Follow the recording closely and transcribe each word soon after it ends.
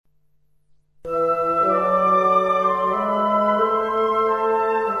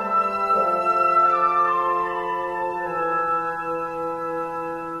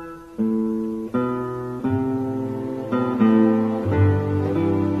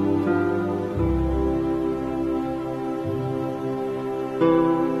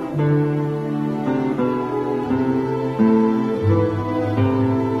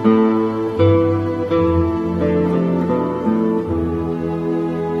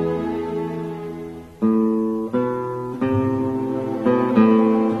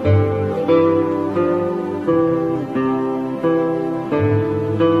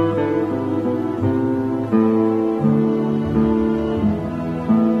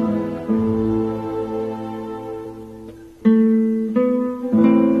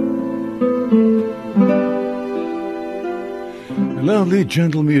Lovely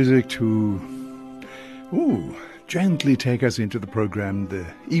gentle music to gently take us into the program, the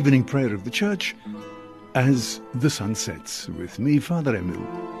evening prayer of the church, as the sun sets, with me, Father Emil.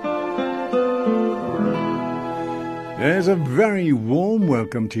 There's a very warm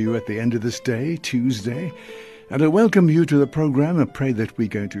welcome to you at the end of this day, Tuesday, and I welcome you to the program. I pray that we're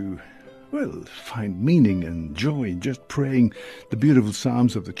going to, find meaning and joy in just praying the beautiful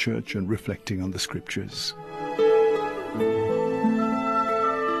psalms of the church and reflecting on the scriptures.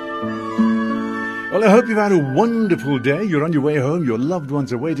 Well, I hope you've had a wonderful day. You're on your way home, your loved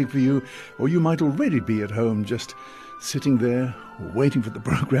ones are waiting for you, or you might already be at home just sitting there waiting for the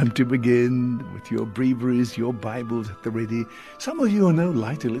program to begin with your breviaries, your Bibles at the ready. Some of you, I know,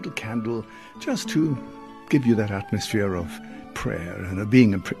 light a little candle just to give you that atmosphere of prayer and of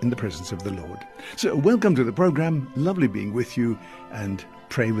being in the presence of the Lord. So welcome to the program. Lovely being with you, and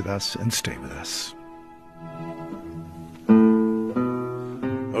pray with us and stay with us.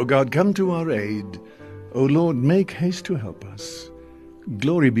 O God, come to our aid. O Lord, make haste to help us.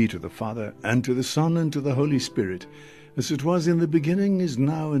 Glory be to the Father, and to the Son, and to the Holy Spirit, as it was in the beginning, is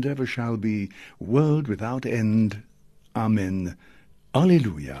now, and ever shall be, world without end. Amen.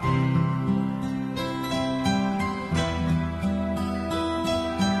 Alleluia.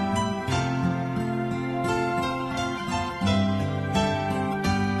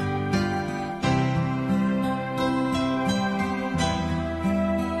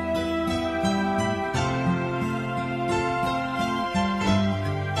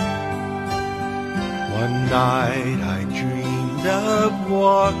 One night I dreamed of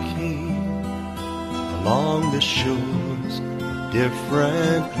walking along the shores of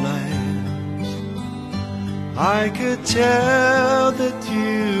different lands. I could tell that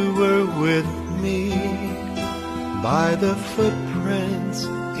you were with me by the footprints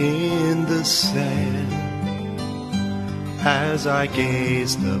in the sand. As I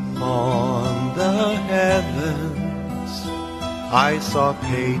gazed upon the heavens, I saw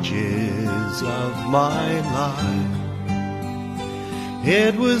pages of my life.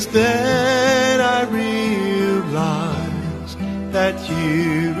 It was then I realized that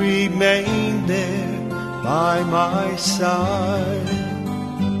you remained there by my side.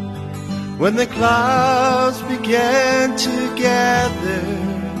 When the clouds began to gather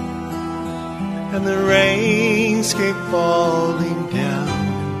and the rains came falling down,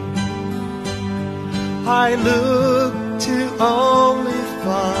 I looked to only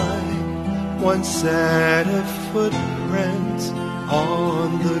find one set of footprints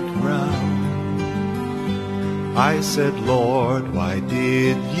on the ground. I said, Lord, why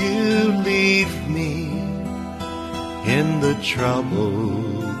did you leave me in the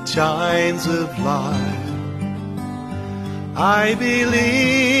troubled times of life? I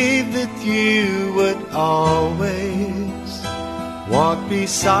believed that you would always walk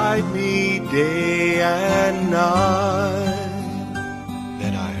beside me day and night.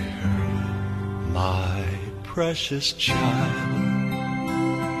 Then I heard, my precious child,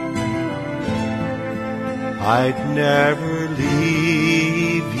 I'd never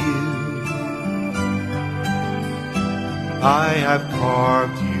leave you. I have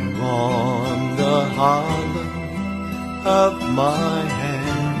carved you on the hollow of my hand.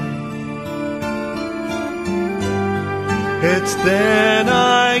 It's then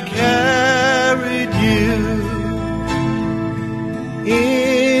I carried you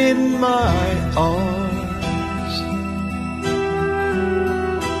in my arms.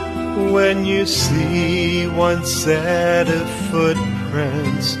 When you see one set of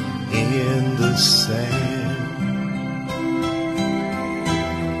footprints in the sand,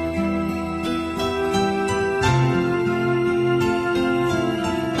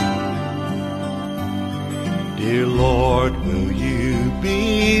 dear Lord, will you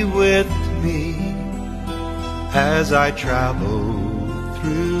be with me as I travel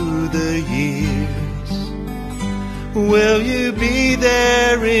through the years? Will you be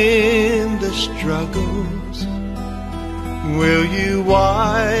there in the struggles? Will you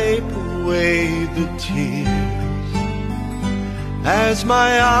wipe away the tears? As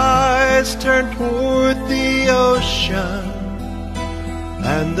my eyes turn toward the ocean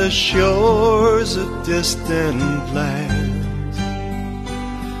and the shores of distant lands,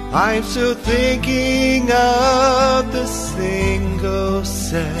 I'm still thinking of the single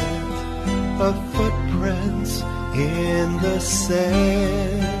set of footprints in the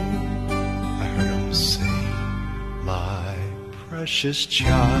sand. I heard him say, my precious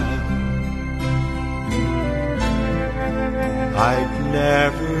child, I'd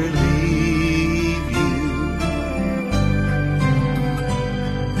never leave you.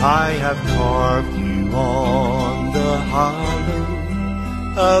 I have carved you on the hollow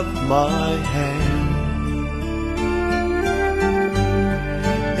of my hand.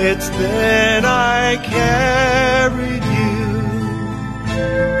 It's then I carried you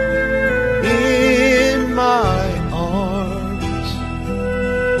in my arms.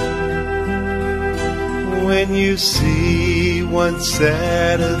 When you see one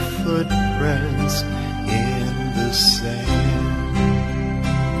set of footprints in the sand,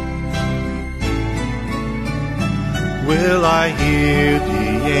 will I hear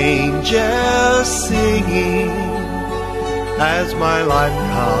the angels singing as my life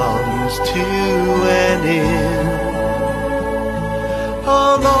comes to an end?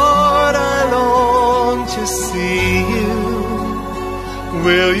 Oh Lord, I long to see you.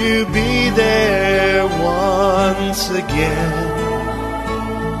 Will you be there once again?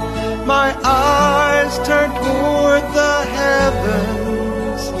 My eyes turn toward the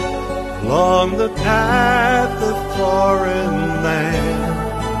heavens, along the path of foreign lands.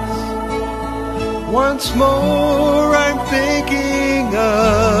 Once more I'm thinking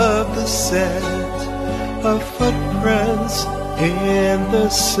of the set of footprints in the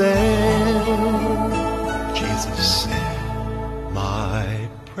sand. Jesus said, my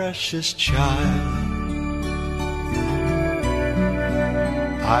precious child,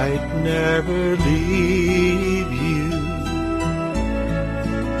 I'd never leave you.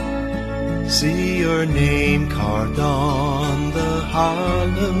 See your name carved on the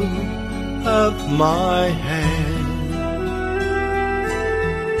hollow of my hand.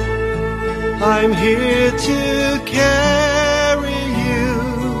 I'm here to carry you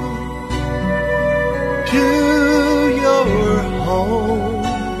to your home.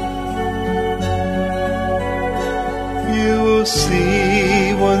 You will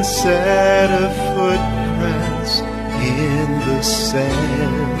see one set of footprints in the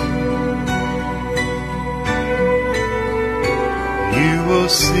sand. You will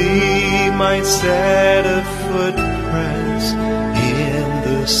see my set of footprints in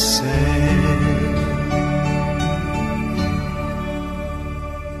the sand.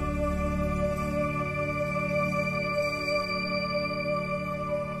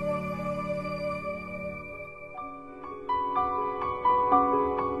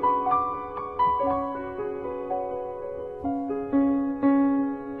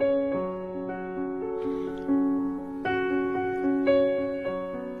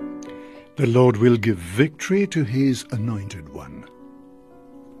 The Lord will give victory to his anointed one.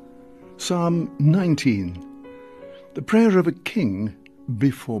 Psalm 19, the prayer of a king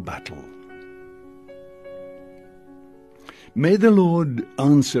before battle. May the Lord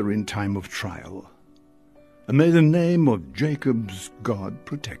answer in time of trial, and may the name of Jacob's God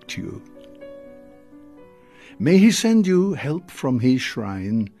protect you. May he send you help from his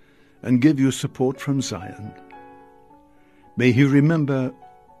shrine and give you support from Zion. May he remember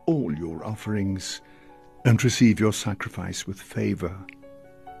all your offerings and receive your sacrifice with favor.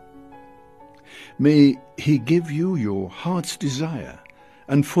 May he give you your heart's desire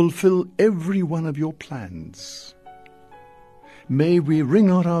and fulfill every one of your plans. May we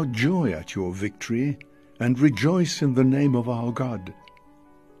ring out our joy at your victory and rejoice in the name of our God.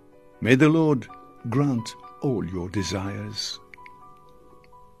 May the Lord grant all your desires.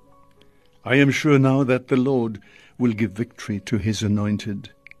 I am sure now that the Lord will give victory to his anointed,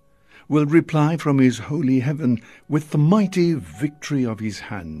 will reply from his holy heaven with the mighty victory of his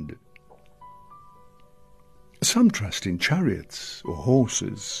hand. Some trust in chariots or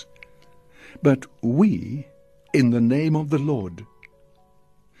horses, but we in the name of the Lord.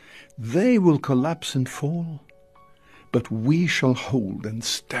 They will collapse and fall, but we shall hold and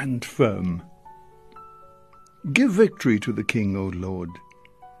stand firm. Give victory to the King, O Lord.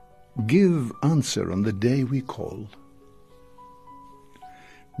 Give answer on the day we call.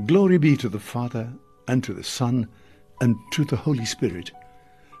 Glory be to the Father, and to the Son, and to the Holy Spirit,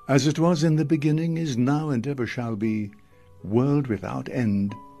 as it was in the beginning, is now, and ever shall be, world without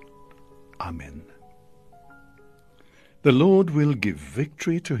end. Amen. The Lord will give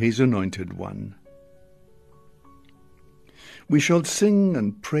victory to his anointed one. We shall sing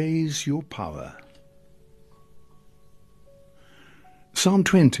and praise your power. Psalm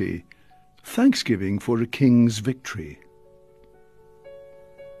 20, Thanksgiving for a King's Victory.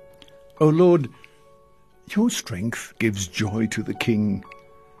 O Lord, your strength gives joy to the King.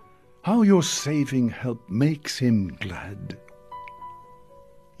 How your saving help makes him glad.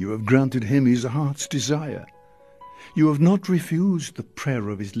 You have granted him his heart's desire. You have not refused the prayer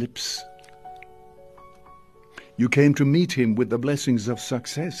of his lips. You came to meet him with the blessings of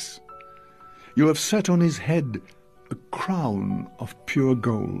success. You have set on his head a crown of pure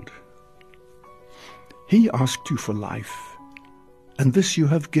gold. He asked you for life, and this you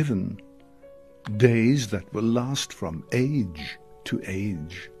have given, days that will last from age to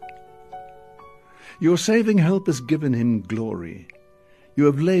age. Your saving help has given him glory. You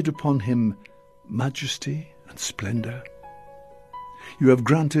have laid upon him majesty and splendor. You have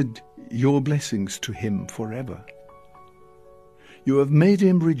granted your blessings to him forever. You have made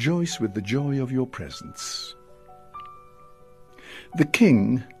him rejoice with the joy of your presence. The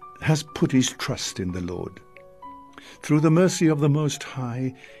king has put his trust in the Lord. Through the mercy of the Most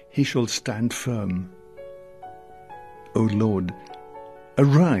High, he shall stand firm. O Lord,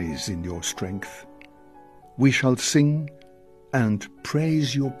 arise in your strength. We shall sing and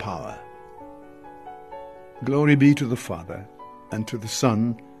praise your power. Glory be to the Father, and to the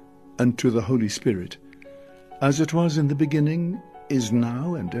Son, and to the Holy Spirit, as it was in the beginning, is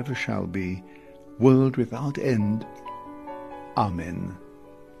now, and ever shall be, world without end. Amen.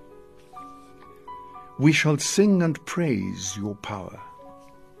 We shall sing and praise your power.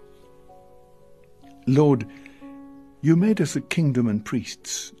 Lord, you made us a kingdom and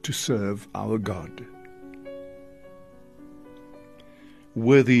priests to serve our God.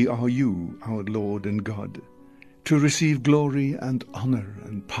 Worthy are you, our Lord and God, to receive glory and honor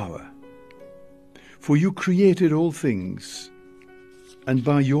and power. For you created all things, and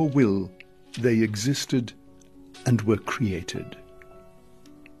by your will they existed and were created.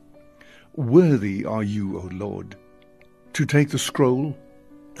 Worthy are you, O Lord, to take the scroll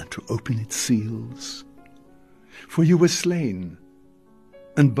and to open its seals. For you were slain,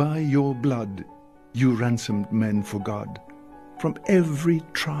 and by your blood you ransomed men for God, from every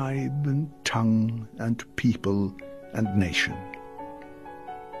tribe and tongue and people and nation.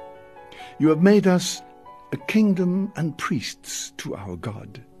 You have made us a kingdom and priests to our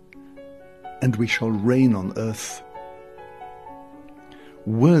God, and we shall reign on earth.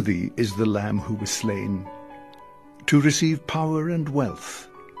 Worthy is the Lamb who was slain, to receive power and wealth,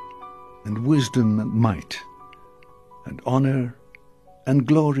 and wisdom and might, and honor and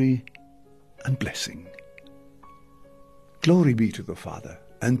glory and blessing. Glory be to the Father,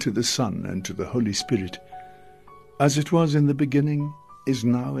 and to the Son, and to the Holy Spirit, as it was in the beginning, is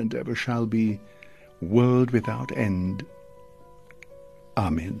now, and ever shall be, world without end.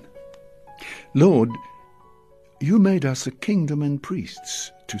 Amen. Lord, you made us a kingdom and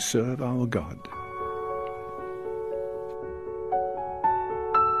priests to serve our God.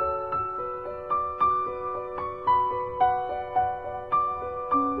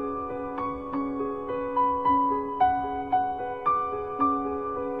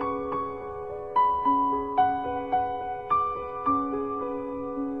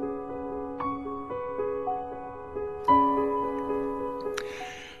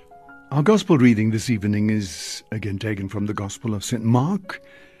 Our Gospel reading this evening is again taken from the Gospel of St. Mark,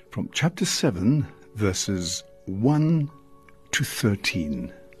 from chapter 7, verses 1 to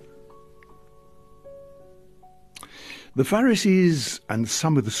 13. The Pharisees and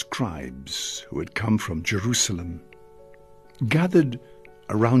some of the scribes who had come from Jerusalem gathered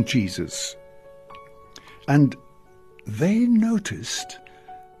around Jesus, and they noticed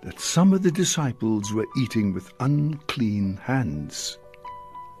that some of the disciples were eating with unclean hands,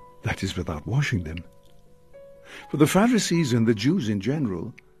 that is, without washing them. For the Pharisees and the Jews in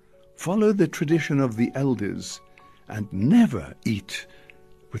general follow the tradition of the elders and never eat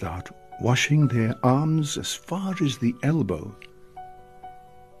without washing their arms as far as the elbow.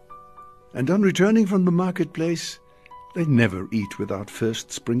 And on returning from the marketplace, they never eat without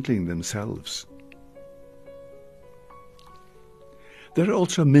first sprinkling themselves. There are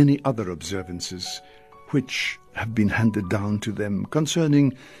also many other observances which have been handed down to them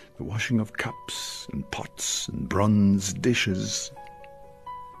concerning the washing of cups and pots and bronze dishes.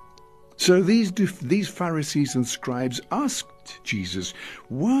 So these Pharisees and scribes asked Jesus,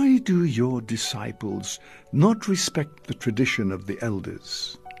 "Why do your disciples not respect the tradition of the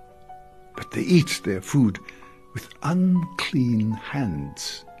elders, but they eat their food with unclean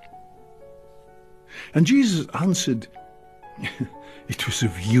hands?" And Jesus answered, "It was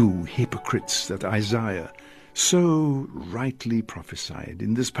of you, hypocrites, that Isaiah so rightly prophesied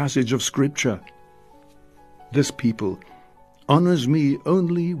in this passage of Scripture. This people honors me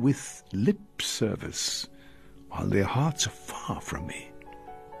only with lip service, while their hearts are far from me.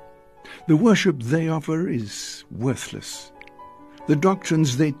 The worship they offer is worthless. The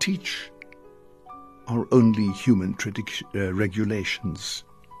doctrines they teach are only human regulations.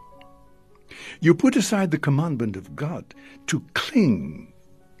 You put aside the commandment of God to cling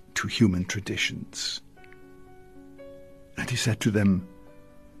to human traditions." And he said to them,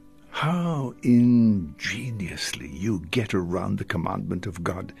 "How ingeniously you get around the commandment of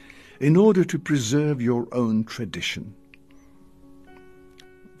God in order to preserve your own tradition.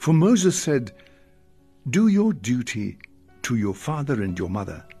 For Moses said, "Do your duty to your father and your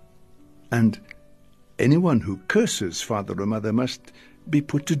mother, and anyone who curses father or mother must be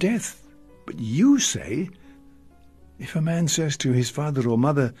put to death." But you say, if a man says to his father or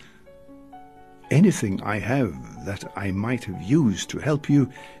mother, "Anything I have that I might have used to help you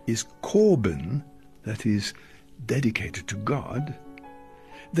is korban," that is, dedicated to God,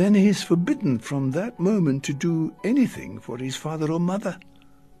 then he is forbidden from that moment to do anything for his father or mother.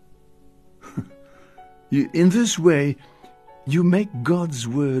 In this way, you make God's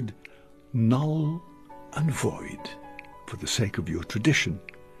word null and void for the sake of your tradition,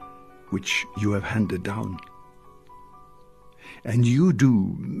 which you have handed down. And you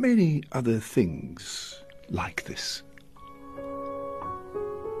do many other things like this.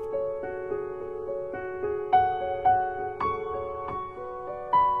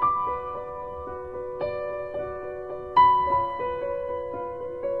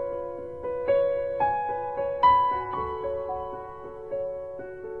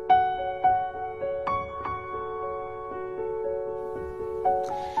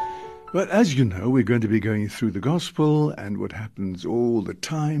 Well, as you know, we're going to be going through the gospel, and what happens all the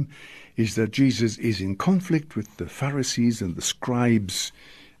time is that Jesus is in conflict with the Pharisees and the scribes,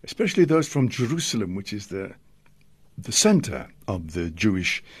 especially those from Jerusalem, which is the center of the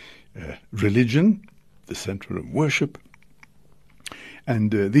Jewish religion, the center of worship.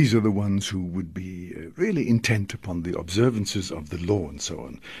 And these are the ones who would be really intent upon the observances of the law and so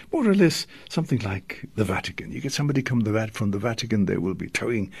on. More or less something like the Vatican. You get somebody from the Vatican, they will be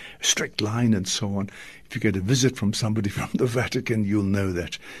towing a strict line and so on. If you get a visit from somebody from the Vatican, you'll know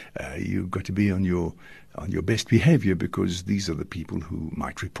that you've got to be on your best behavior, because these are the people who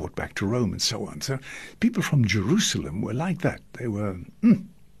might report back to Rome and so on. So people from Jerusalem were like that. They were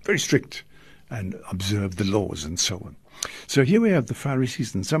very strict and observed the laws and so on. So here we have the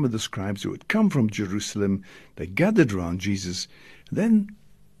Pharisees and some of the scribes who had come from Jerusalem. They gathered around Jesus. Then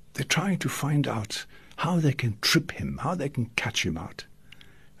they're trying to find out how they can trip him, how they can catch him out.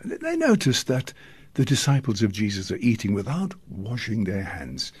 And they notice that the disciples of Jesus are eating without washing their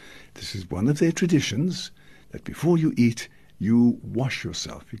hands. This is one of their traditions, that before you eat, you wash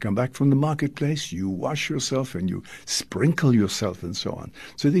yourself. You come back from the marketplace, you wash yourself and you sprinkle yourself and so on.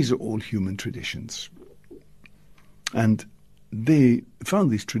 So these are all human traditions. And they found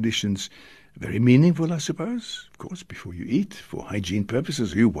these traditions very meaningful, I suppose. Of course, before you eat, for hygiene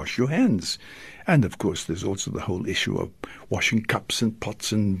purposes, you wash your hands. And of course, there's also the whole issue of washing cups and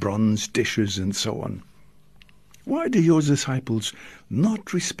pots and bronze dishes and so on. Why do your disciples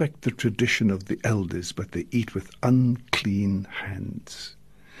not respect the tradition of the elders, but they eat with unclean hands?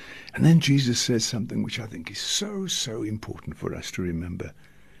 And then Jesus says something which I think is so, so important for us to remember.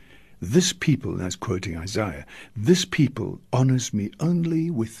 This people, and that's quoting Isaiah, this people honors me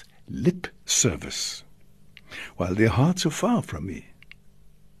only with lip service, while their hearts are far from me.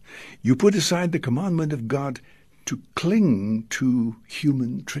 You put aside the commandment of God to cling to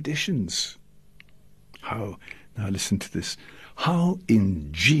human traditions. Now listen to this, how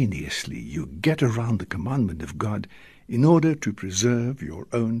ingeniously you get around the commandment of God in order to preserve your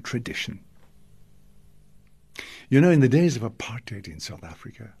own tradition. You know, in the days of apartheid in South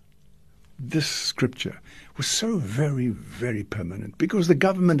Africa, this scripture was so very, very permanent, because the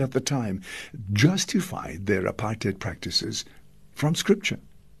government at the time justified their apartheid practices from scripture.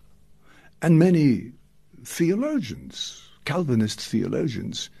 And many theologians, Calvinist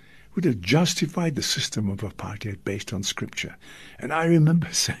theologians, would have justified the system of apartheid based on scripture. And I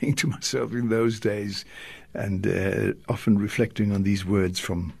remember saying to myself in those days, and often reflecting on these words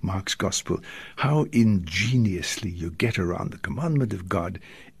from Mark's Gospel, how ingeniously you get around the commandment of God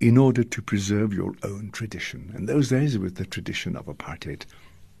in order to preserve your own tradition. In those days, it was the tradition of apartheid.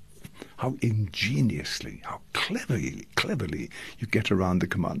 How ingeniously, how cleverly you get around the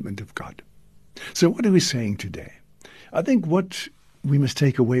commandment of God. So what are we saying today? I think what we must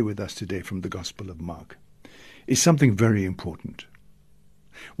take away with us today from the Gospel of Mark is something very important.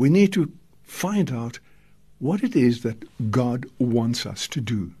 We need to find out what it is that God wants us to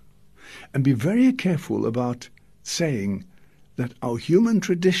do, and be very careful about saying that our human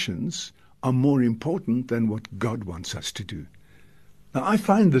traditions are more important than what God wants us to do. Now, I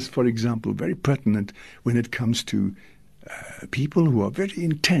find this, for example, very pertinent when it comes to people who are very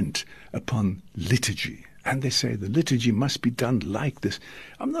intent upon liturgy. And they say the liturgy must be done like this.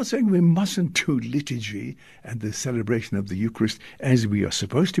 I'm not saying we mustn't do liturgy and the celebration of the Eucharist as we are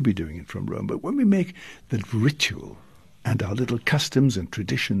supposed to be doing it from Rome. But when we make the ritual and our little customs and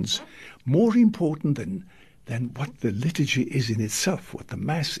traditions more important than what the liturgy is in itself, what the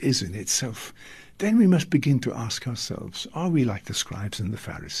Mass is in itself, then we must begin to ask ourselves, are we like the scribes and the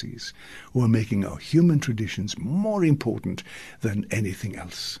Pharisees, who are making our human traditions more important than anything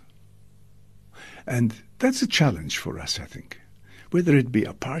else? And that's a challenge for us, I think. Whether it be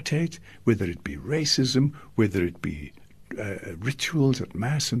apartheid, whether it be racism, whether it be rituals at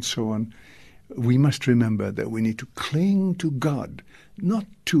Mass and so on, we must remember that we need to cling to God, not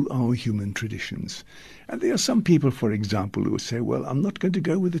to our human traditions. And there are some people, for example, who say, well, I'm not going to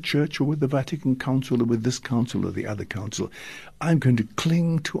go with the Church or with the Vatican Council or with this council or the other council. I'm going to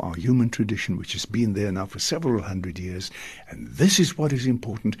cling to our human tradition, which has been there now for several hundred years, and this is what is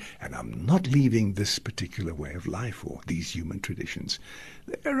important, and I'm not leaving this particular way of life or these human traditions.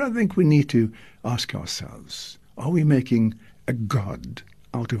 There, I think we need to ask ourselves, are we making a God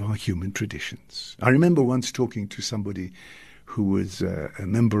out of our human traditions? I remember once talking to somebody who was a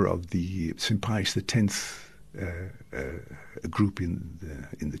member of the St. Pius X group in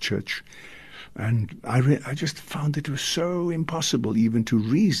the church, and I just found it was so impossible even to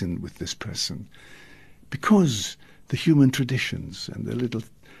reason with this person, because the human traditions and the little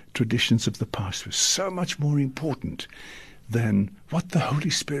traditions of the past were so much more important than what the Holy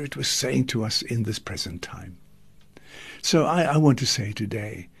Spirit was saying to us in this present time. So I want to say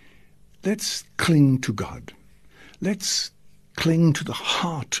today, let's cling to God. Let's cling to the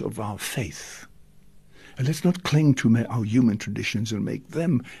heart of our faith. And let's not cling to our human traditions and make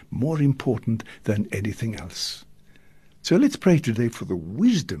them more important than anything else. So let's pray today for the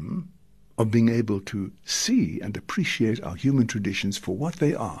wisdom of being able to see and appreciate our human traditions for what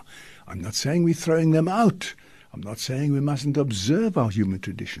they are. I'm not saying we're throwing them out. I'm not saying we mustn't observe our human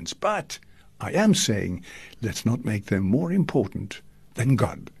traditions, but I am saying let's not make them more important than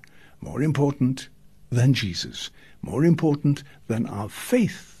God, more important than Jesus, more important than our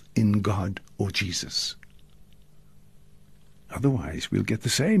faith in God or Jesus. Otherwise, we'll get the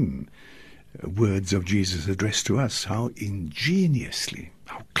same words of Jesus addressed to us, how ingeniously,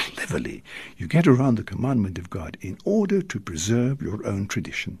 how cleverly you get around the commandment of God in order to preserve your own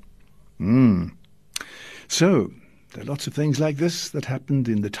tradition. So, there are lots of things like this that happened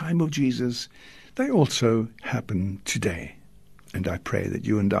in the time of Jesus. They also happen today. And I pray that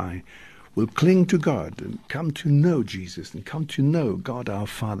you and I will cling to God and come to know Jesus and come to know God our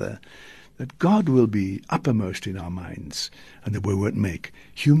Father, that God will be uppermost in our minds and that we won't make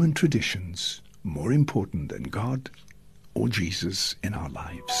human traditions more important than God or Jesus in our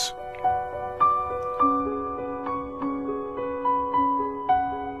lives.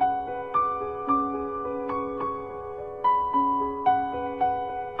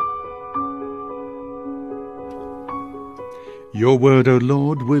 Your word, O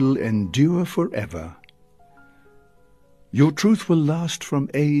Lord, will endure forever. Your truth will last from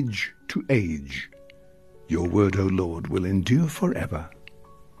age to age. Your word, O Lord, will endure forever.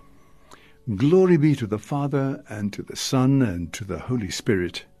 Glory be to the Father, and to the Son, and to the Holy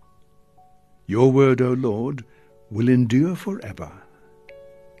Spirit. Your word, O Lord, will endure forever.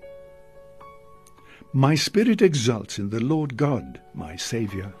 My spirit exults in the Lord God, my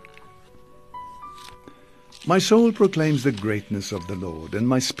Saviour. My soul proclaims the greatness of the Lord, and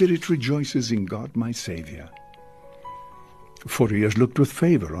my spirit rejoices in God my Saviour. For he has looked with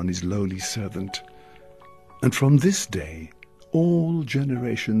favour on his lowly servant, and from this day all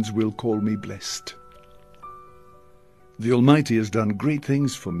generations will call me blessed. The Almighty has done great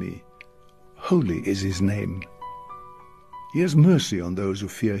things for me. Holy is his name. He has mercy on those who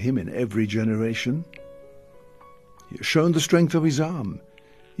fear him in every generation. He has shown the strength of his arm.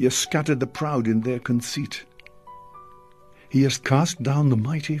 He has scattered the proud in their conceit. He has cast down the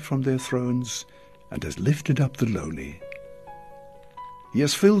mighty from their thrones, and has lifted up the lowly. He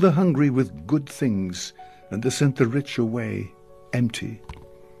has filled the hungry with good things, and has sent the rich away empty.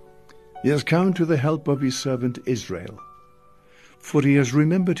 He has come to the help of his servant Israel, for he has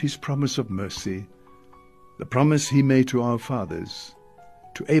remembered his promise of mercy, the promise he made to our fathers,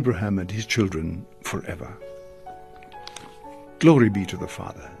 to Abraham and his children forever. Glory be to the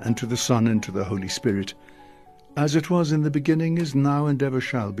Father, and to the Son, and to the Holy Spirit, as it was in the beginning, is now, and ever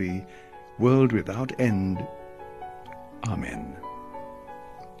shall be, world without end. Amen.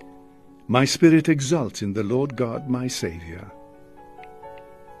 My spirit exults in the Lord God, my Saviour.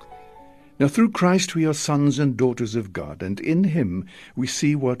 Now through Christ we are sons and daughters of God, and in him we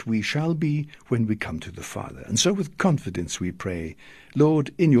see what we shall be when we come to the Father. And so with confidence we pray,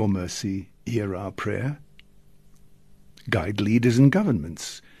 Lord, in your mercy, hear our prayer. Guide leaders and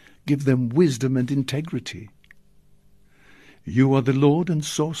governments. Give them wisdom and integrity. You are the Lord and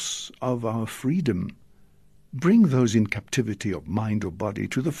source of our freedom. Bring those in captivity of mind or body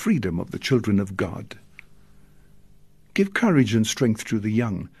to the freedom of the children of God. Give courage and strength to the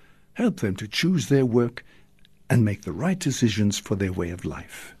young, Help them to choose their work and make the right decisions for their way of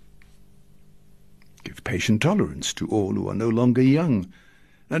life. Give patient tolerance to all who are no longer young,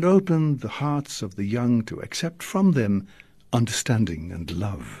 and open the hearts of the young to accept from them understanding and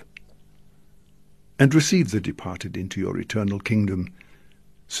love. And receive the departed into your eternal kingdom.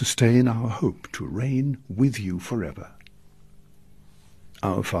 Sustain our hope to reign with you forever.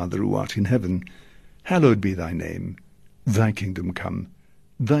 Our Father who art in heaven, hallowed be thy name. Thy kingdom come.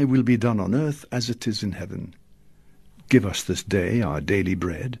 Thy will be done on earth as it is in heaven. Give us this day our daily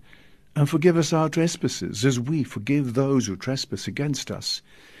bread, and forgive us our trespasses, as we forgive those who trespass against us.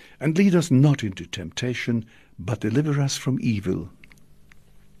 And lead us not into temptation, but deliver us from evil.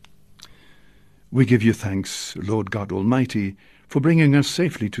 We give you thanks, Lord God Almighty, for bringing us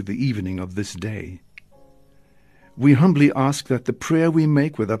safely to the evening of this day. We humbly ask that the prayer we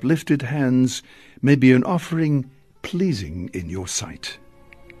make with uplifted hands may be an offering pleasing in your sight.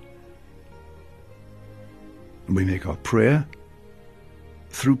 We make our prayer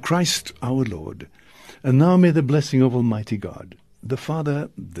through Christ our Lord. And now may the blessing of Almighty God, the Father,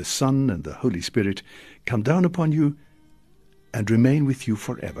 the Son, and the Holy Spirit come down upon you and remain with you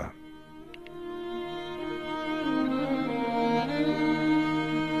forever.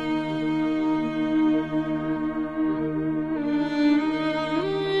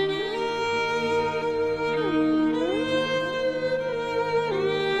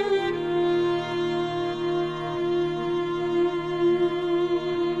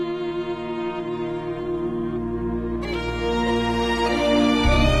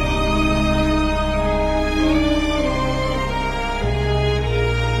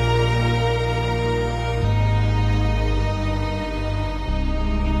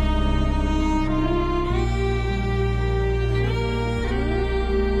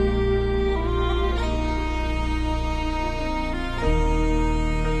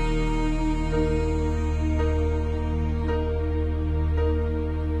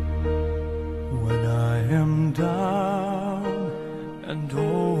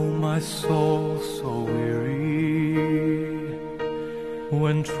 Soul so weary,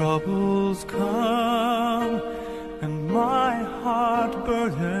 when troubles come and my heart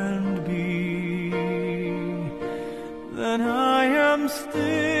burdened be, then I am still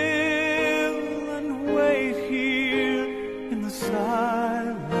and wait here in the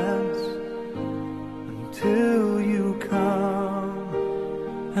silence until you come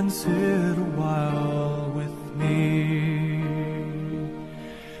and sit a while with me.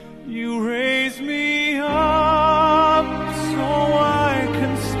 You raise me up so I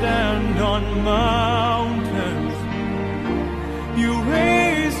can stand on mountains. You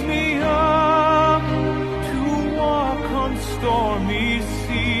raise me up to walk on stormy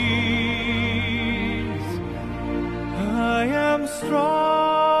seas. I am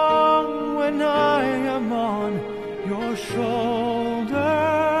strong when I am on your shoulders.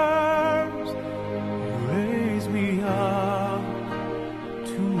 You raise me up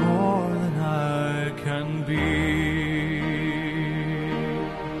to more than I can be.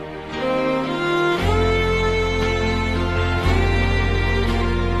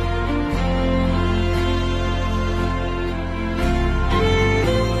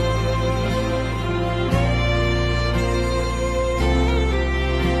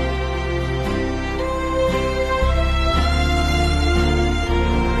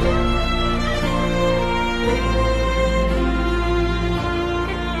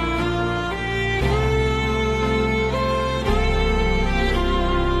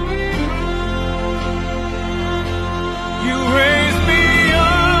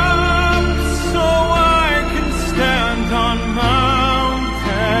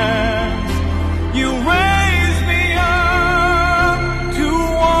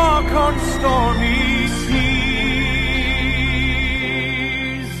 Stormy seas,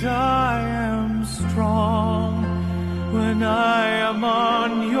 I am strong when I am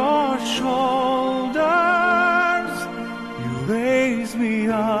on your shoulders. You raise me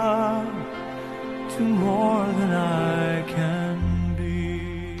up to more than I can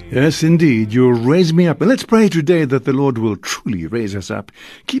be. Yes, indeed, you'll raise me up. And let's pray today that the Lord will truly raise us up,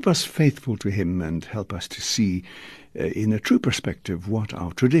 keep us faithful to him, and help us to see in a true perspective what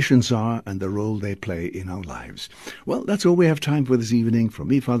our traditions are and the role they play in our lives. Well, that's all we have time for this evening. From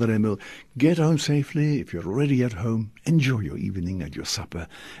me, Father Emil, get home safely. If you're already at home, enjoy your evening and your supper.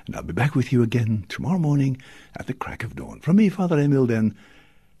 And I'll be back with you again tomorrow morning at the crack of dawn. From me, Father Emil, then,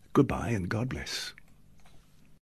 goodbye and God bless.